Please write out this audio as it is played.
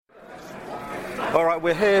All right,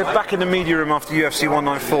 we're here back in the media room after UFC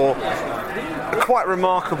 194. A quite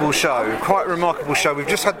remarkable show. We've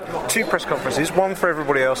just had two press conferences, one for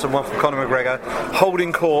everybody else and one for Conor McGregor,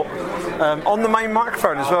 holding court on the main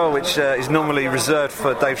microphone as well, which is normally reserved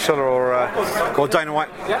for Dave Scholler or Dana White.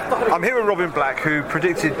 I'm here with Robin Black, who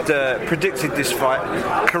predicted this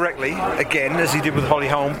fight correctly again, as he did with Holly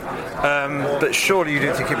Holm. But surely you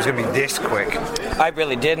didn't think it was going to be this quick. I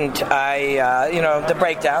really didn't. The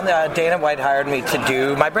breakdown. Dana White hired me to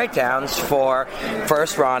do my breakdowns for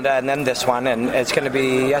first Ronda and then this one, and it's going to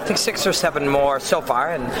be, I think, 6 or 7 more so far,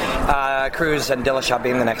 and Cruz and Dillashaw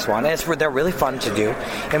being the next one. And they're really fun to do.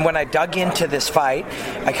 And when I dug into this fight,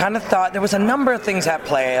 I kind of thought there was a number of things at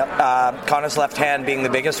play. Conor's left hand being the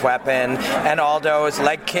biggest weapon, and Aldo's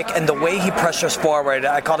leg kick, and the way he pressures forward.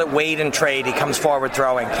 I called it wade and trade. He comes forward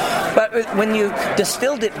throwing. But when you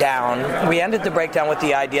distilled it down, we ended the breakdown with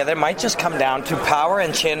the idea that it might just come down to power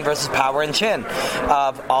and chin versus power and chin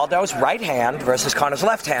of Aldo's right hand versus Conor's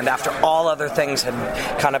left hand after all other things had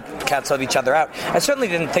kind of canceled each other out. I certainly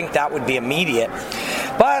didn't think that would be immediate.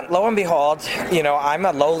 But lo and behold, I'm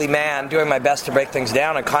a lowly man doing my best to break things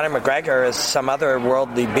down, and Conor McGregor is some other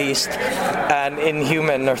worldly beast, an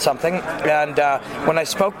inhuman or something. And when I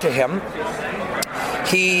spoke to him,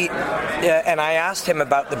 and I asked him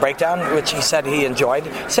about the breakdown, which he said he enjoyed.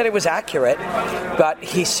 He said it was accurate, but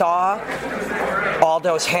he saw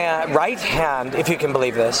Aldo's right hand, if you can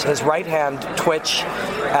believe this, his right hand twitch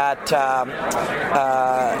at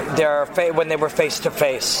when they were face to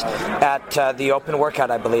face at the open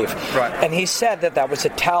workout, I believe. Right. And he said that was a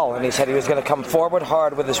tell, and he said he was going to come forward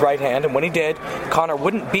hard with his right hand, and when he did, Conor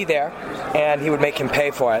wouldn't be there, and he would make him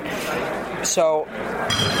pay for it. So,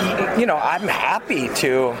 I'm happy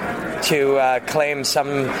to claim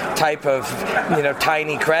some type of,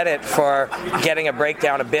 tiny credit for getting a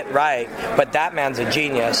breakdown a bit right. But that man's a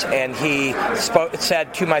genius, and he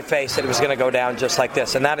said to my face that it was going to go down just like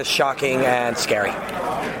this, and that is shocking and scary.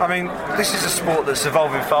 I mean, this is a sport that's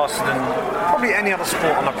evolving faster than probably any other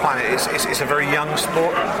sport on the planet. It's a very young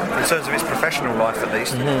sport in terms of its professional life, at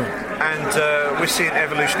least. Mm-hmm. And we're seeing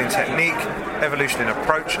evolution in technique, evolution in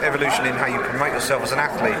approach, evolution in how you promote yourself as an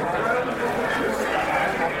athlete.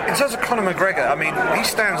 In terms of Conor McGregor, I mean, he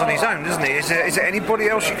stands on his own, doesn't he? Is there anybody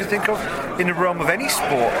else you could think of in the realm of any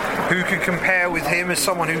sport who could compare with him as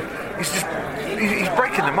someone who is just... He's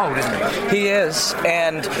breaking the mold, isn't he? He is,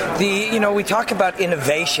 and we talk about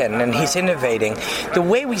innovation, and he's innovating. The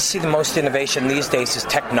way we see the most innovation these days is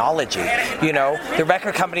technology. The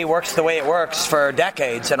record company works the way it works for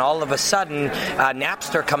decades, and all of a sudden,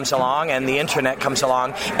 Napster comes along, and the internet comes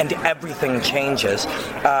along, and everything changes.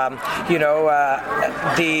 The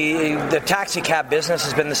taxi cab business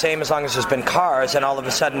has been the same as long as there's been cars, and all of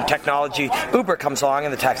a sudden, technology, Uber comes along,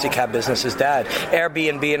 and the taxi cab business is dead.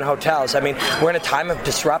 Airbnb and hotels. I mean, we're in a time of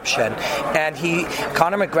disruption, and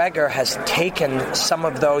Conor McGregor has taken some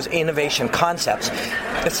of those innovation concepts.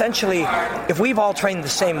 Essentially, if we've all trained the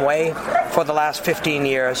same way for the last 15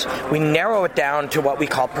 years, we narrow it down to what we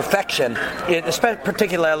call perfection,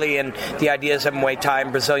 particularly in the ideas of Muay Thai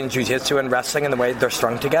and Brazilian Jiu-Jitsu and wrestling and the way they're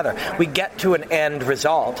strung together. We get to an end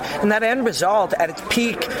result, and that end result at its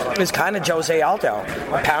peak is kind of Jose Aldo,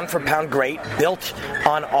 pound for pound great, built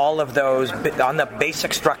on all of those, on the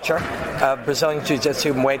basic structure of Brazilian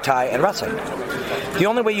Jiu-Jitsu, Muay Thai, and wrestling. The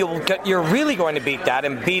only way you're really going to beat that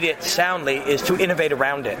and beat it soundly is to innovate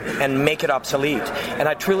around it and make it obsolete. And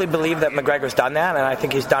I truly believe that McGregor's done that, and I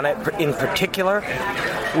think he's done it in particular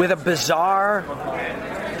with a bizarre,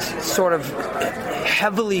 sort of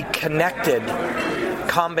heavily connected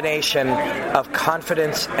combination of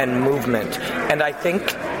confidence and movement. And I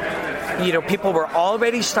think people were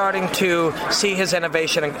already starting to see his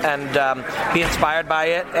innovation and be inspired by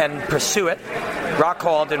it and pursue it.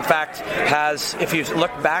 Rockhold, in fact, has, if you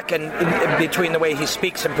look back and in between the way he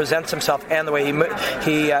speaks and presents himself and the way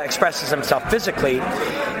he expresses himself physically,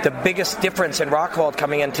 the biggest difference in Rockhold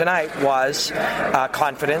coming in tonight was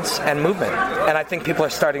confidence and movement. And I think people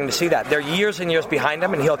are starting to see that. They're years and years behind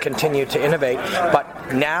him, and he'll continue to innovate.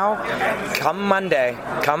 But now, come Monday,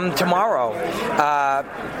 come tomorrow,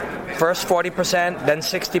 first 40%, then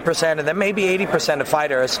 60%, and then maybe 80% of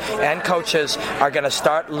fighters and coaches are going to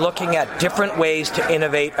start looking at different ways to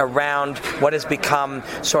innovate around what has become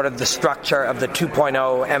sort of the structure of the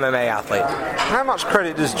 2.0 MMA athlete. How much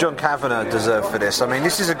credit does John Kavanagh deserve for this? I mean,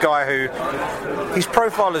 this is a guy who, his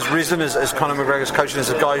profile has risen as Conor McGregor's coach, and as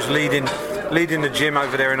a guy who's leading the gym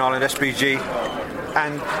over there in Ireland, SBG.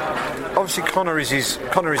 And obviously Conor is his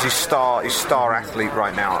star athlete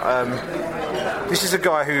right now. This is a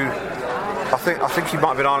guy who I think he might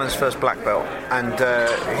have been Ireland's first black belt, and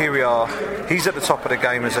here we are. He's at the top of the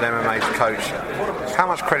game as an MMA coach. How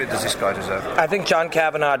much credit does this guy deserve? I think John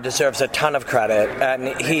Kavanagh deserves a ton of credit,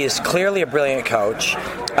 and he is clearly a brilliant coach.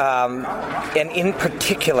 And in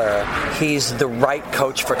particular, he's the right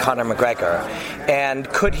coach for Conor McGregor. And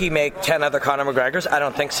could he make 10 other Conor McGregors? I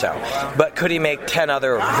don't think so. But could he make 10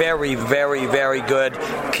 other very, very, very good,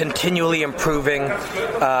 continually improving,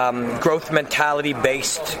 growth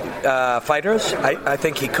mentality-based fighters? I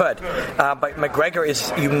think he could. But McGregor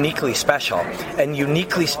is uniquely special, and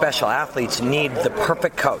uniquely special athletes need the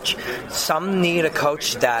perfect coach. Some need a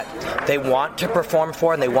coach that they want to perform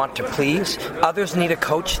for and they want to please. Others need a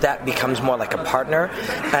coach that becomes more like a partner.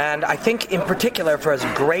 And I think in particular, for as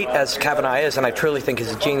great as Kavanagh is, and I truly think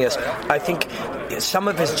he's a genius, I think some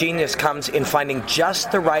of his genius comes in finding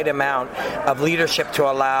just the right amount of leadership to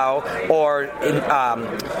allow or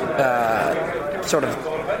sort of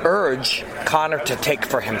urge Conor to take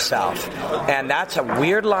for himself. And that's a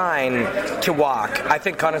weird line to walk. I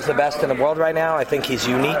think Conor's the best in the world right now. I think he's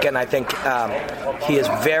unique, and I think he is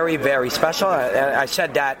very, very special. I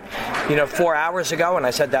said that 4 hours ago, and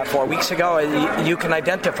I said that 4 weeks ago. You can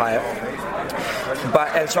identify it.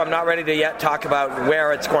 And so I'm not ready to yet talk about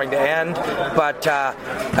where it's going to end, but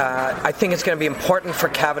I think it's going to be important for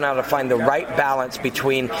Kavanagh to find the right balance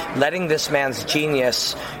between letting this man's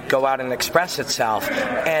genius go out and express itself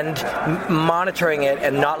and monitoring it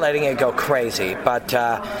and not letting it go crazy. But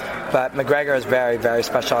McGregor is very, very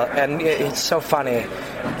special, and it's so funny.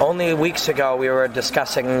 Only weeks ago we were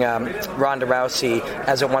discussing Ronda Rousey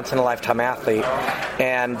as a once-in-a-lifetime athlete,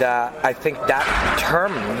 and I think that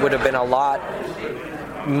term would have been a lot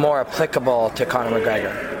more applicable to Conor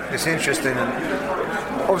McGregor. It's interesting,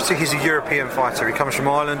 and obviously he's a European fighter. He comes from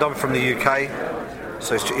Ireland. I'm from the UK,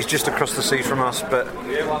 so he's just across the sea from us. But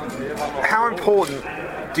how important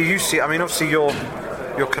do you see? I mean, obviously you're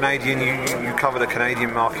Canadian. You cover the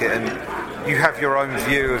Canadian market, and you have your own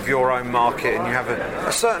view of your own market, and you have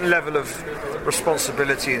a certain level of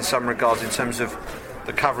responsibility in some regards in terms of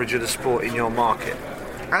the coverage of the sport in your market.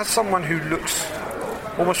 As someone who looks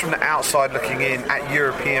almost from the outside looking in at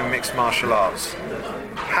European mixed martial arts,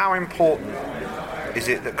 how important is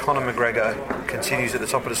it that Conor McGregor continues at the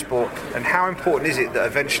top of the sport, and how important is it that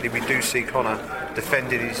eventually we do see Conor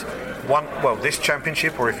defending this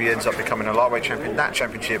championship, or if he ends up becoming a lightweight champion, that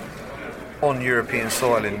championship on European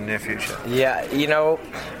soil in the near future? Yeah,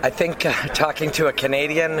 I think talking to a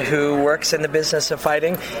Canadian who works in the business of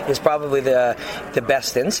fighting is probably the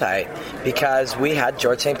best insight, because we had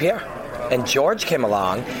George St. Pierre. And George came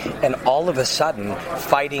along, and all of a sudden,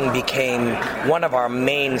 fighting became one of our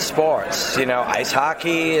main sports. Ice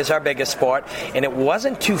hockey is our biggest sport, and it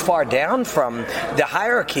wasn't too far down from the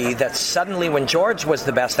hierarchy that suddenly, when George was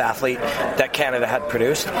the best athlete that Canada had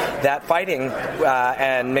produced, that fighting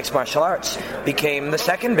and mixed martial arts became the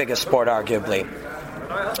second biggest sport, arguably.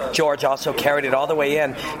 George also carried it all the way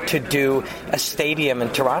in to do a stadium in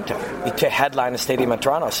Toronto, to headline a stadium in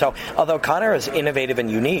Toronto. So although Conor is innovative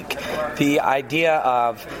and unique, the idea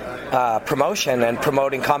of promotion and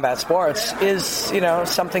promoting combat sports is,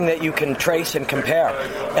 something that you can trace and compare.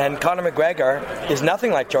 And Conor McGregor is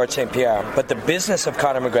nothing like George St. Pierre, but the business of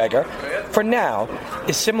Conor McGregor, for now,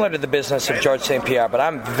 is similar to the business of George St. Pierre, but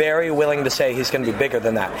I'm very willing to say he's going to be bigger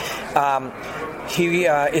than that. He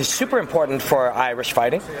is super important for Irish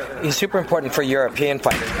fighting. He's super important for European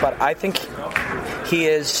fighting. But I think he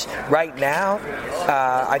is right now.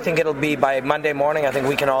 I think it'll be by Monday morning. I think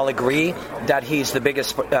we can all agree that he's the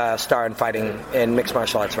biggest star in fighting in mixed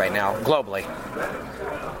martial arts right now, globally.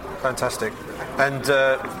 Fantastic. And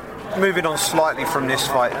moving on slightly from this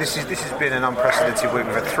fight, this has been an unprecedented week.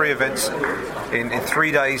 We've had 3 events in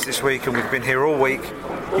 3 days this week, and we've been here all week.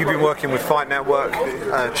 You've been working with Fight Network,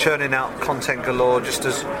 churning out content galore, just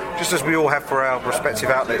as we all have for our respective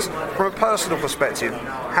outlets. From a personal perspective,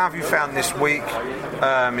 how have you found this week?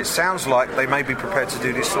 It sounds like they may be prepared to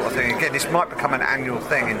do this sort of thing again. This might become an annual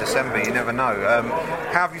thing in December. You never know.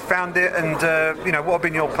 How have you found it? And what have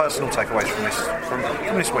been your personal takeaways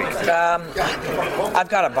from this week? I've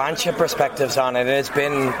got a bunch of perspectives on it, and it's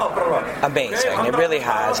been amazing. It really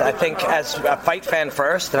has. I think as a fight fan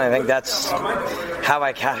first, and I think that's how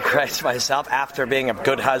I categorize myself after being a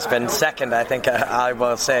good husband. Second, I think I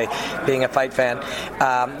will say being a fight fan.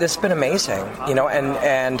 This has been amazing,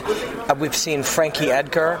 and we've seen Frankie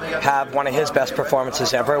Edgar have one of his best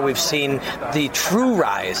performances ever. We've seen the true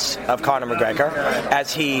rise of Conor McGregor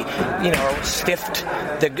as he, stiffed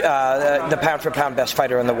the pound-for-pound best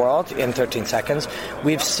fighter in the world in 13 seconds.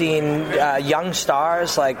 We've seen young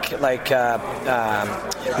stars like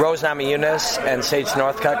Rose Namajunas and Sage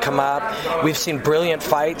Northcutt come up. We've seen brilliant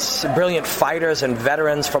fights, brilliant fighters and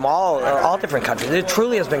veterans from all different countries. It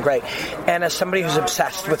truly has been doing great. And as somebody who's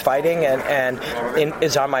obsessed with fighting and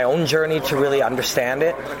is on my own journey to really understand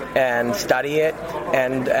it and study it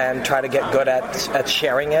and try to get good at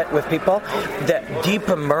sharing it with people, the deep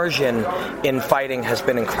immersion in fighting has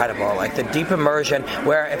been incredible. Like the deep immersion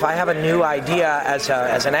where if I have a new idea as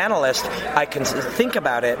an analyst, I can think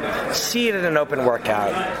about it, see it in an open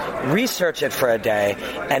workout, research it for a day,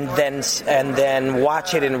 and then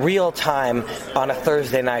watch it in real time on a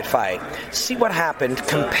Thursday night fight. See what happened,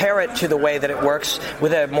 compare it to the way that it works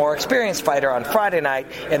with a more experienced fighter on Friday night,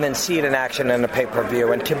 and then see it in action in a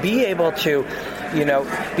pay-per-view. And to be able to,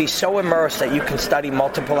 be so immersed that you can study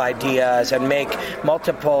multiple ideas and make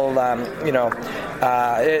multiple,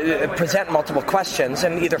 present multiple questions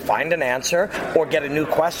and either find an answer or get a new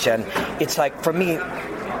question. It's like, for me,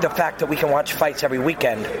 the fact that we can watch fights every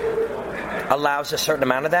weekend allows a certain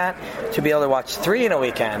amount of that. To be able to watch 3 in a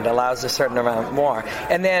weekend allows a certain amount more.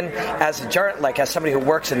 And then as somebody who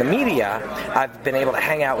works in the media, I've been able to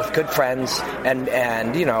hang out with good friends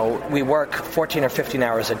and we work 14 or 15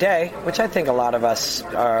 hours a day, which I think a lot of us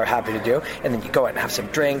are happy to do. And then you go out and have some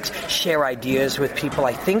drinks, share ideas with people.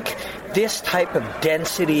 I think this type of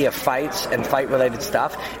density of fights and fight-related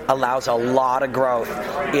stuff allows a lot of growth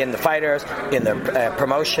in the fighters, in the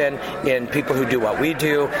promotion, in people who do what we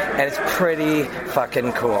do, and it's pretty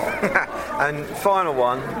fucking cool. And final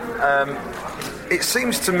one, it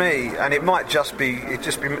seems to me, and it might just be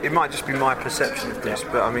my perception of this,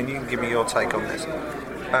 but I mean, you can give me your take on this.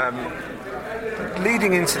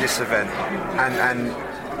 Leading into this event and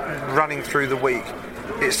running through the week,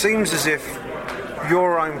 it seems as if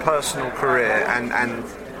your own personal career and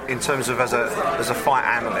in terms of as a fight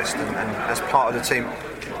analyst and as part of the team,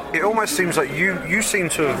 it almost seems like you seem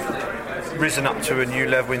to have risen up to a new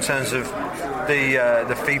level in terms of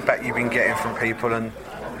the feedback you've been getting from people, and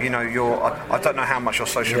I don't know how much your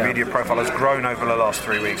social media profile has grown over the last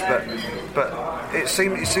 3 weeks, but it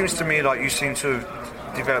seems to me like you seem to have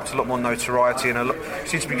developed a lot more notoriety and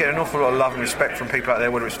seems to be getting an awful lot of love and respect from people out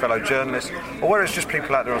there, whether it's fellow journalists or whether it's just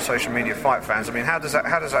people out there on social media, fight fans. I mean, what does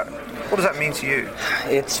that mean to you?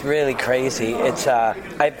 It's really crazy. It's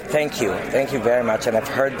thank you very much, and I've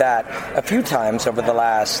heard that a few times over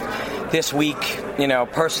this week,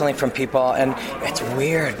 personally from people, and it's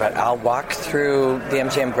weird, but I'll walk through the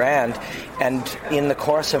MGM Grand, and in the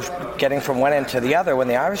course of getting from one end to the other, when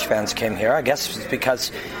the Irish fans came here, I guess it's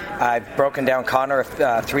because I've broken down Conor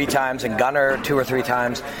 3 times and Gunnar 2 or 3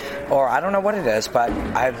 times, or I don't know what it is, but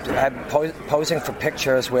I'm posing for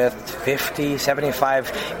pictures with 50,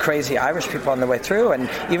 75 crazy Irish people on the way through, and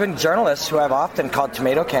even journalists who I've often called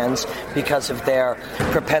tomato cans because of their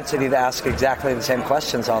propensity to ask exactly the same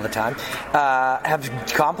questions all the time, have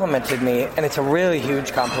complimented me, and it's a really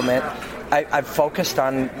huge compliment. I've focused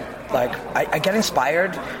on, I get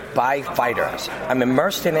inspired by fighters. I'm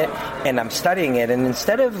immersed in it, and I'm studying it, and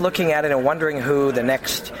instead of looking at it and wondering who the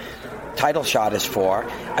next title shot is for,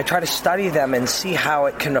 I try to study them and see how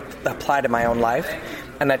it can apply to my own life,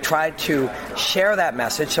 and I try to share that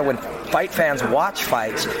message so when fight fans watch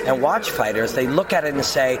fights and watch fighters, they look at it and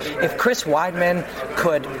say, if Chris Weidman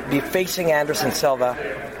could be facing Anderson Silva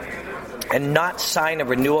and not sign a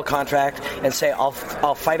renewal contract and say, I'll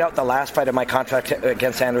fight out the last fight of my contract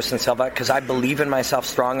against Anderson Silva because I believe in myself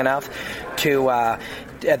strong enough to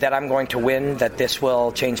that I'm going to win, that this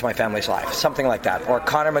will change my family's life. Something like that. Or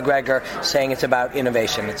Conor McGregor saying it's about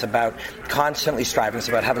innovation. It's about constantly striving. It's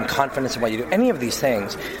about having confidence in what you do. Any of these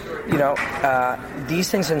things, these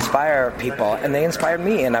things inspire people, and they inspired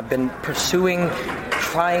me, and I've been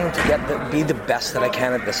trying to be the best that I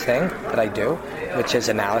can at this thing that I do, which is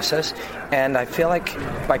analysis. And I feel like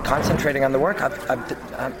by concentrating on the work,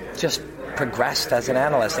 I've just progressed as an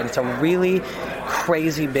analyst, and it's a really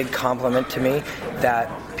crazy big compliment to me that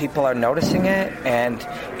people are noticing it. And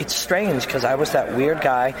it's strange because I was that weird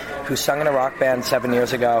guy who sung in a rock band 7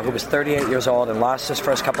 years ago, who was 38 years old and lost his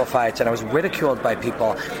first couple of fights, and I was ridiculed by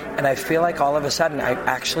people, and I feel like all of a sudden I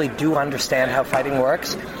actually do understand how fighting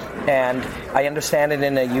works, and I understand it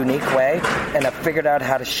in a unique way, and I've figured out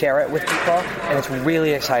how to share it with people, and it's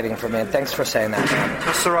really exciting for me, and thanks for saying that.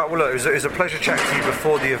 That's all right. Well, look, it was a pleasure chatting to you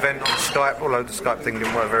before the event on Skype, although the Skype thing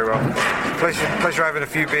didn't work very well. Pleasure having a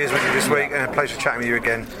few beers with you this week, and a pleasure chatting with you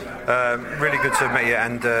again. Really good to meet you,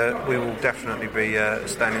 and we will definitely be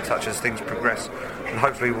staying in touch as things progress, and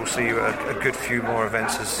hopefully we'll see you at a good few more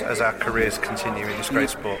events as our careers continue in this great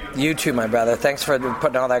sport. You too, my brother. Thanks for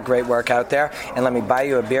putting all that great work out there, and let me buy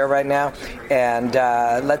you a beer right now, and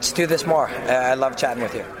let's do this more. I love chatting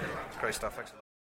with you. Great stuff. Thanks.